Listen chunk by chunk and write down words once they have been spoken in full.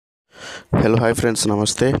Hello hi friends,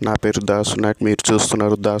 నమస్తే. నా పేరు దాసునాట్. మీరు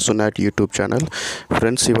చూస్తున్నారు దాసునాట్ యూట్యూబ్ ఛానల్.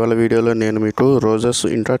 ఫ్రెండ్స్, ఇవాళ వీడియోలో నేను మీకు రోజెస్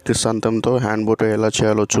ఇంట్రా క్రిసాంతంతో హ్యాండ్ బొకే ఎలా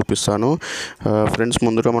చేయాలో చూపిస్తాను. ఫ్రెండ్స్,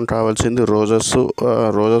 ముందుగా మనకు కావాల్సింది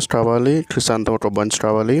రోజెస్ కావాలి, క్రిసాంతం ఒక బంచ్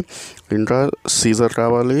కావాలి, ఇంట్రా సీజర్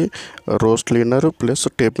కావాలి, rose cleaner plus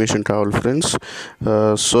tape machine కావాలి ఫ్రెండ్స్.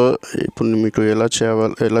 సో ఇప్పుడు మీకు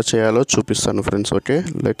ఎలా చేయాలో చూపిస్తాను ఫ్రెండ్స్. Okay,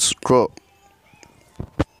 let's go.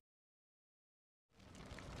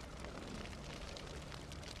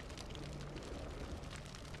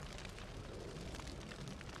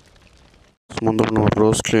 ముందు మనం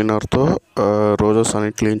రోజ్ క్లీనర్తో రోజెస్ అని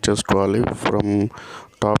క్లీన్ చేసుకోవాలి. From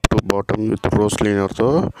top to bottom with rose క్లీనర్తో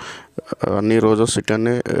అన్ని రోజెస్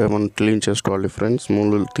ఇట్లానే మనం క్లీన్ చేసుకోవాలి ఫ్రెండ్స్.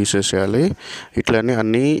 ముళ్ళు తీసేసేయాలి. ఇట్లానే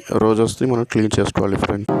అన్ని రోజెస్ని మనం క్లీన్ చేసుకోవాలి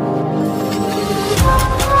ఫ్రెండ్స్.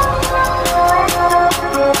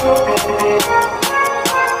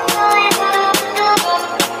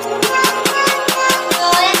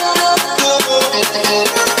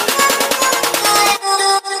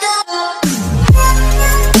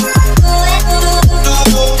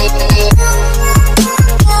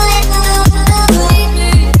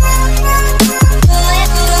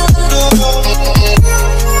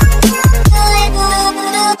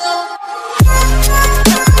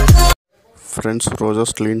 ఫ్రెండ్స్,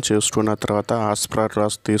 రోజెస్ క్లీన్ చేసుకున్న తర్వాత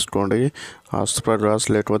ఆస్ప్రాగ్రాస్ తీసుకోండి. ఆస్ప్రాగ్రాస్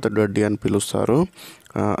లేకపోతే గడ్డి అని పిలుస్తారు.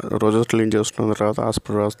 రోజెస్ క్లీన్ చేసుకున్న తర్వాత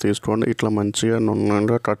ఆస్ప్రాగ్రాస్ తీసుకోండి. ఇట్లా మంచిగా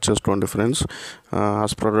నున్నగా కట్ చేసుకోండి ఫ్రెండ్స్.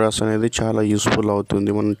 ఆస్ప్రాగ్రాస్ అనేది చాలా యూస్ఫుల్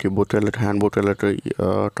అవుతుంది మనకి హ్యాండ్ బొకేలెట్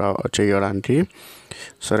చేయడానికి.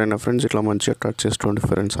 సరేనా ఫ్రెండ్స్, ఇట్లా మంచిగా కట్ చేసుకోండి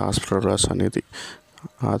ఫ్రెండ్స్ ఆస్ప్రాగ్రాస్ అనేది.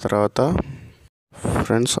 ఆ తర్వాత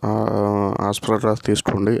ఫ్రెండ్స్ ఆస్ప్రాగ్రాస్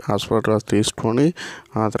తీసుకోండి. ఆస్ప్రాగ్రాస్ తీసుకొని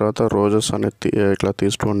ఆ తర్వాత రోజెస్ అనేది ఇట్లా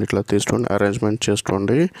తీసుకోండి అరేంజ్మెంట్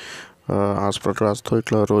చేసుకోండి. ఆస్ప్రాగ్రాస్తో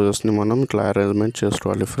ఇట్లా రోజెస్ని మనం ఇట్లా అరేంజ్మెంట్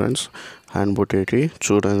చేసుకోవాలి ఫ్రెండ్స్. హ్యాండ్ బొకేకి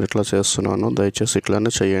చూడండి ఇట్లా చేస్తున్నాను. దయచేసి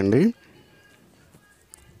ఇట్లానే చేయండి.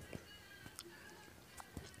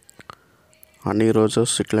 అన్ని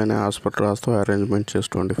రోజెస్ ఇట్లానే ఆస్ప్రాగ్రాస్తో అరేంజ్మెంట్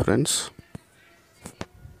చేసుకోండి ఫ్రెండ్స్.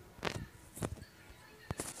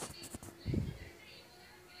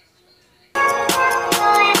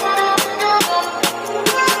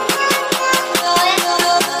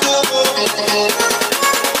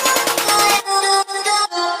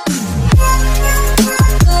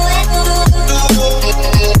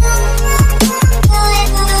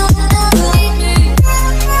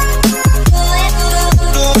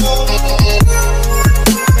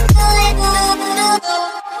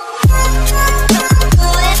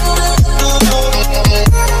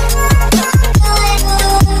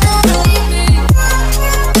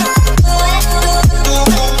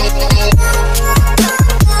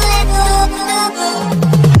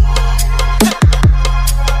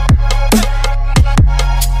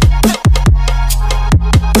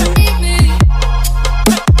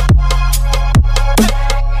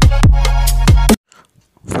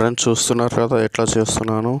 ఫ్రెండ్స్, చూస్తున్నారు కదా ఎట్లా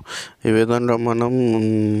చేస్తున్నాను. ఈ విధంగా మనం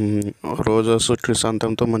రోజెస్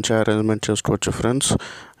క్రిసాంతంతో మంచిగా అరేంజ్మెంట్ చేసుకోవచ్చు ఫ్రెండ్స్.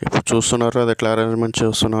 ఇప్పుడు చూస్తున్నారు కదా ఎట్లా అరేంజ్మెంట్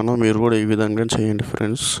చేస్తున్నాను. మీరు కూడా ఈ విధంగా చేయండి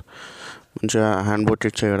ఫ్రెండ్స్, మంచిగా హ్యాండ్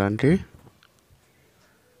బొకే చేయడానికి.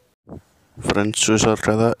 ఫ్రెండ్స్, చూసారు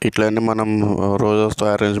కదా ఇట్లానే మనం రోజెస్తో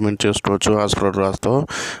అరేంజ్మెంట్ చేసుకోవచ్చు ఆస్ప్రాగ్రాస్తో.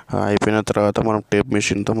 అయిపోయిన తర్వాత మనం టేప్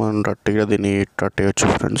మెషిన్తో మనం గట్టిగా దీన్ని కట్టేయచ్చు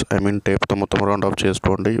ఫ్రెండ్స్. టేప్తో మొత్తం రౌండ్ ఆఫ్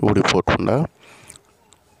చేసుకోండి ఊడిపోకుండా.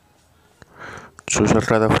 చూసారు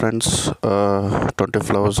కదా ఫ్రెండ్స్ 20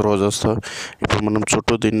 ఫ్లవర్స్ రోజెస్తో. ఇప్పుడు మనం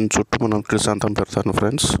దీని చుట్టూ మనం క్రిసాంతం పెడతాను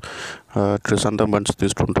ఫ్రెండ్స్. క్రిసాంతం బంచ్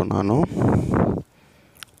తీసుకుంటున్నాను.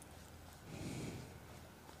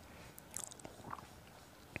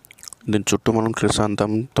 దీని చుట్టూ మనం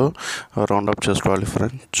క్రిసాంతంతో రౌండ్ అప్ చేసుకోవాలి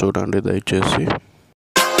ఫ్రెండ్స్. చూడండి దయచేసి.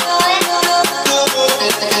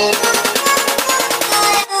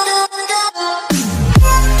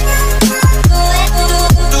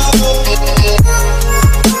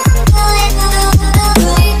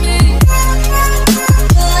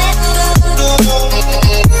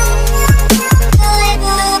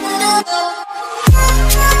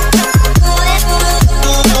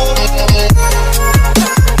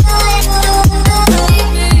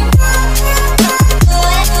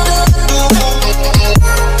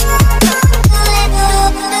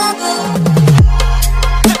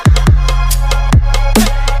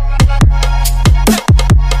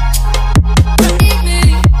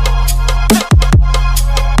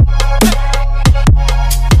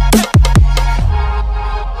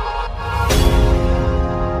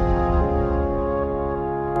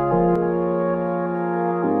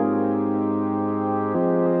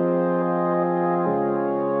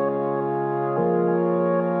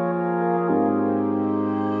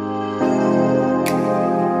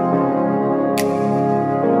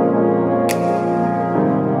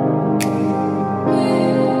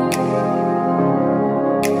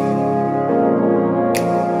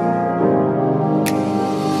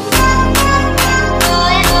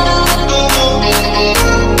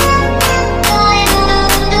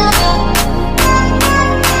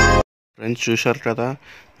 ఫ్రెండ్స్ చూశారు కదా,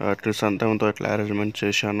 క్రిసాంథెమంతో ఎట్లా అరేంజ్మెంట్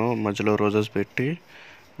చేశాను మధ్యలో రోజెస్ పెట్టి.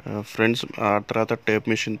 ఫ్రెండ్స్ ఆ తర్వాత టేప్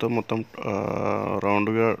మిషన్తో మొత్తం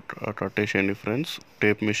రౌండ్గా కట్టేసేయండి ఫ్రెండ్స్,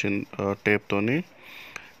 టేప్ మిషన్ టేప్తోని.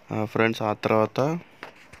 ఫ్రెండ్స్ ఆ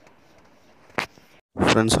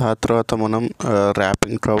తర్వాత మనం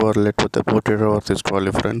ర్యాపింగ్ కవర్ లేకపోతే బొకే కవర్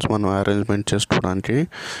తీసుకోవాలి ఫ్రెండ్స్, మనం అరేంజ్మెంట్ చేసుకోవడానికి.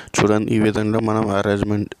 చూడండి ఈ విధంగా మనం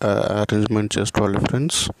అరేంజ్మెంట్ చేసుకోవాలి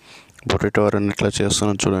ఫ్రెండ్స్. బొకే కవర్ అని ఇట్లా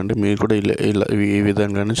చేస్తున్నాం చూడండి, మీరు కూడా ఇలా ఈ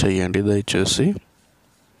విధంగానే చేయండి దయచేసి.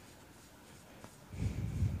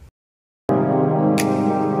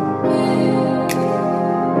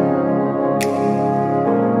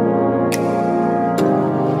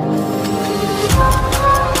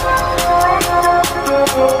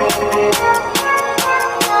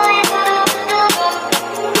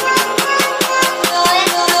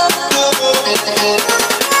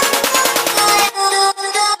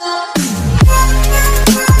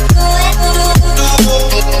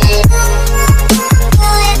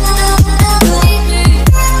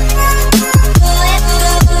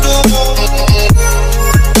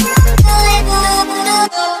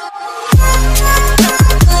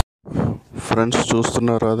 ఫ్రెండ్స్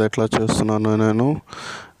చూస్తున్నారు అది ఎట్లా చేస్తున్నాను నేను.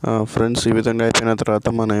 ఫ్రెండ్స్ ఈ విధంగా అయిపోయిన తర్వాత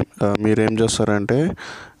మీరేం చేస్తారంటే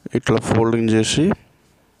ఇట్లా ఫోల్డింగ్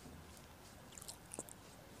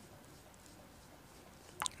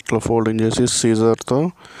చేసి సీజర్తో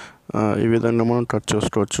ఈ విధంగా మనం కట్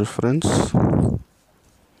చేసుకోవచ్చు ఫ్రెండ్స్.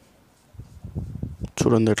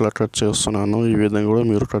 చూడండి ఎట్లా కట్ చేస్తున్నాను, ఈ విధంగా కూడా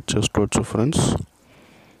మీరు కట్ చేసుకోవచ్చు ఫ్రెండ్స్.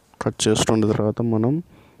 కట్ చేసుకున్న తర్వాత మనం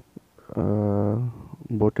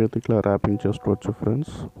బొకేతో ఇట్లా ర్యాపింగ్ చేసుకోవచ్చు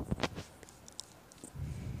ఫ్రెండ్స్.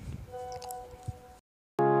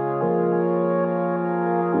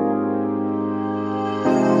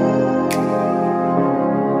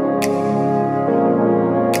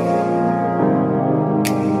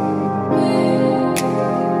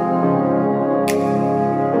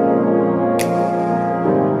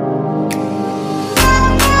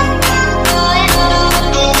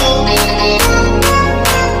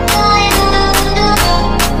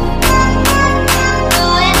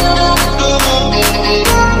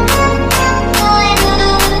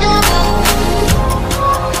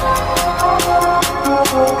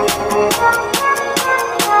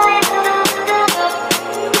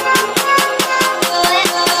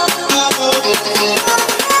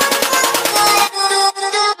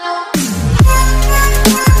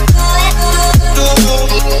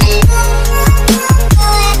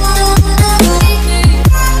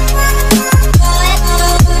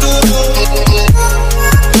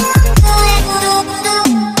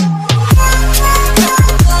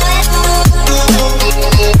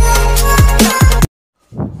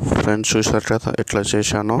 ఫ్రెండ్స్ చూశారు కదా ఎట్లా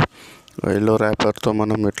చేశానో, ఎల్లో ర్యాపర్తో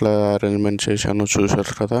మనం ఎట్లా అరేంజ్మెంట్ చేశానో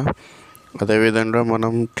చూశారు కదా. అదేవిధంగా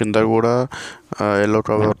మనం కింద కూడా ఎల్లో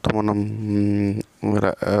కవర్తో మనం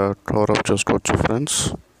కవర్ అప్ చేసుకోవచ్చు ఫ్రెండ్స్.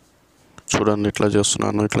 చూడండి ఇట్లా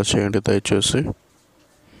చేస్తున్నాను, ఇట్లా చేయండి దయచేసి.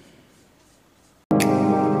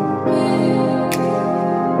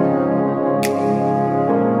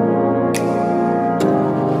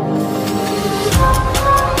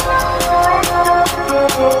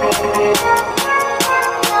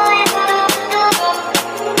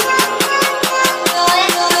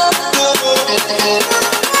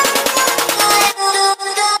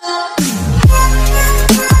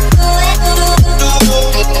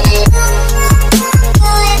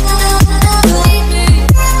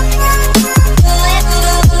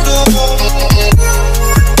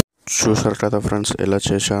 చూసారు కదా ఫ్రెండ్స్ ఎలా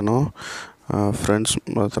చేశానో. ఫ్రెండ్స్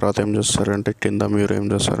తర్వాత ఏం చేస్తారంటే కింద మీరు ఏం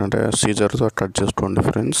చేస్తారంటే సీజర్తో కట్ చేసుకోండి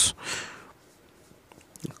ఫ్రెండ్స్.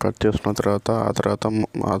 కట్ చేసుకున్న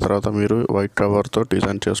తర్వాత మీరు వైట్ కవర్తో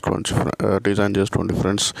డిజైన్ చేసుకోండి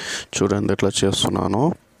ఫ్రెండ్స్. చూడండి ఎట్లా చేస్తున్నాను.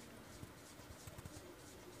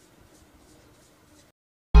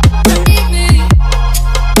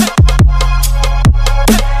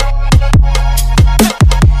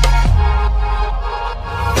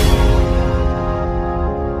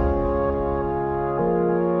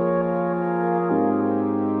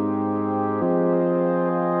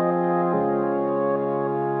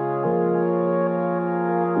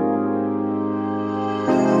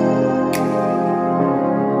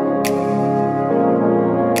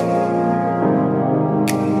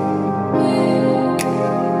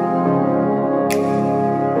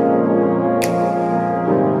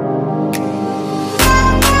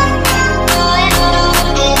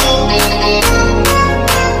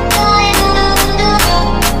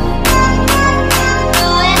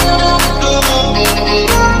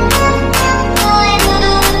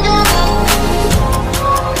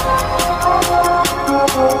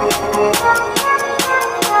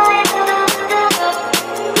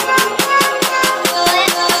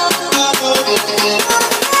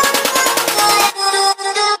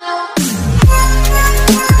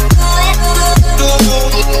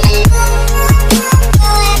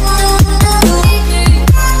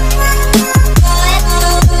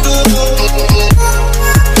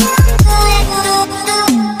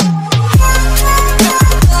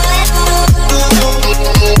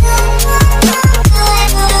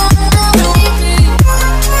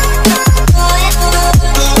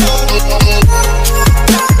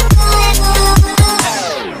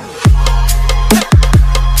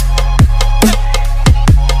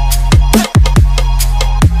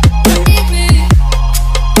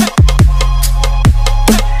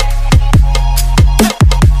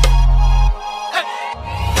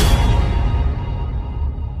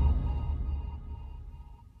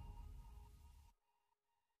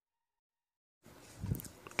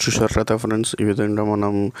 చూసారు కదా ఫ్రెండ్స్, ఈ విధంగా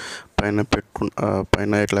మనం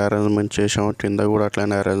పైన ఎట్లా అరేంజ్మెంట్ చేసామో కింద కూడా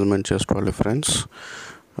అట్లానే అరేంజ్మెంట్ చేసుకోవాలి ఫ్రెండ్స్.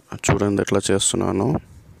 చూడండి ఎట్లా చేస్తున్నాను.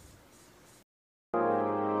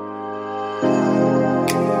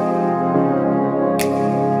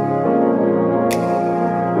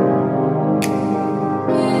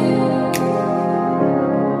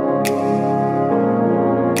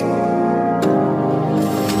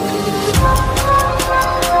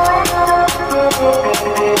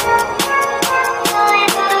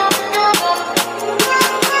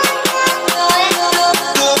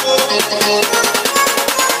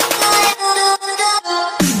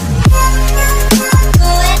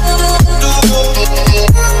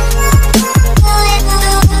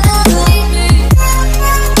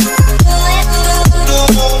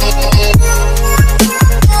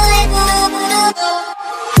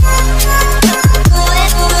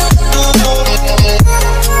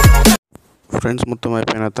 ఫ్రెండ్స్ మొత్తం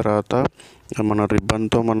అయిపోయిన తర్వాత మన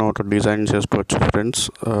రిబ్బన్తో మనం ఒక డిజైన్ చేసుకోవచ్చు ఫ్రెండ్స్.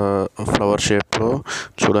 ఫ్లవర్ షేప్లో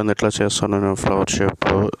చూడండి ఎట్లా చేస్తాను నేను. ఫ్లవర్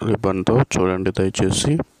షేప్లో రిబ్బన్తో చూడండి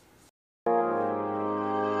దయచేసి.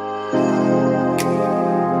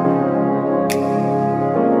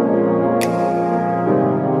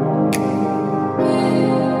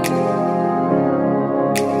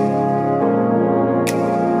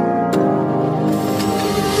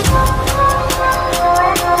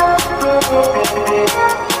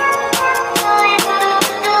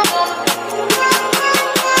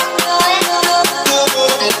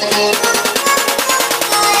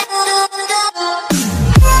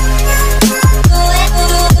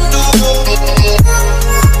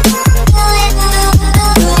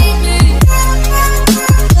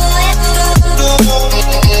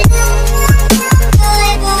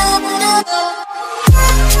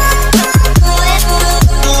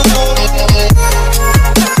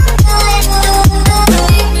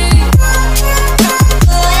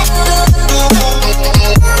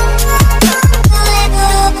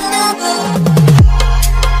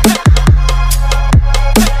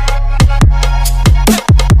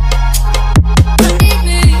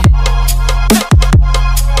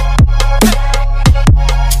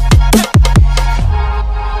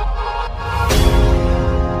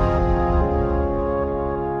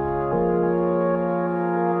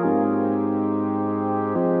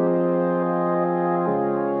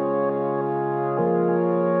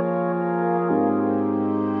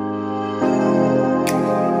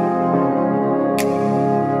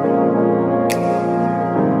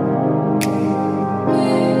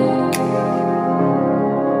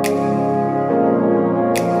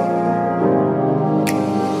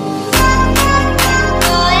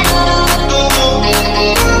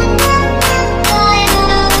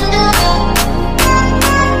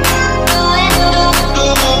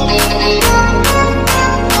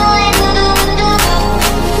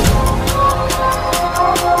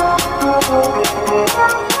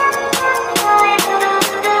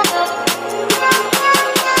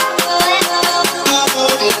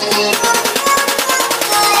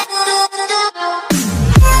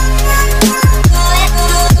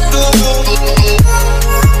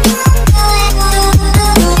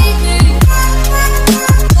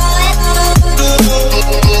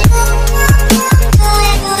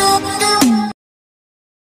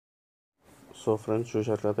 సో ఫ్రెండ్స్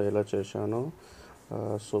చూసారు కదా ఎలా చేశాను.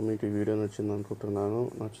 సో మీకు ఈ వీడియో నచ్చింది అనుకుంటున్నాను.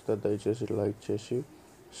 నచ్చితే దయచేసి లైక్ చేసి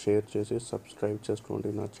షేర్ చేసి సబ్స్క్రైబ్ చేసుకోండి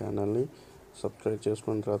నా ఛానల్ని. సబ్స్క్రైబ్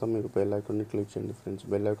చేసుకున్న తర్వాత మీరు బెల్ ఐకాన్ని క్లిక్ చేయండి ఫ్రెండ్స్.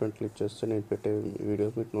 బెల్ ఐకాన్ క్లిక్ చేస్తే నేను పెట్టే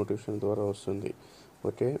వీడియోస్ మీకు నోటిఫికేషన్ ద్వారా వస్తుంది.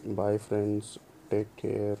 Okay, bye friends, take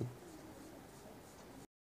care.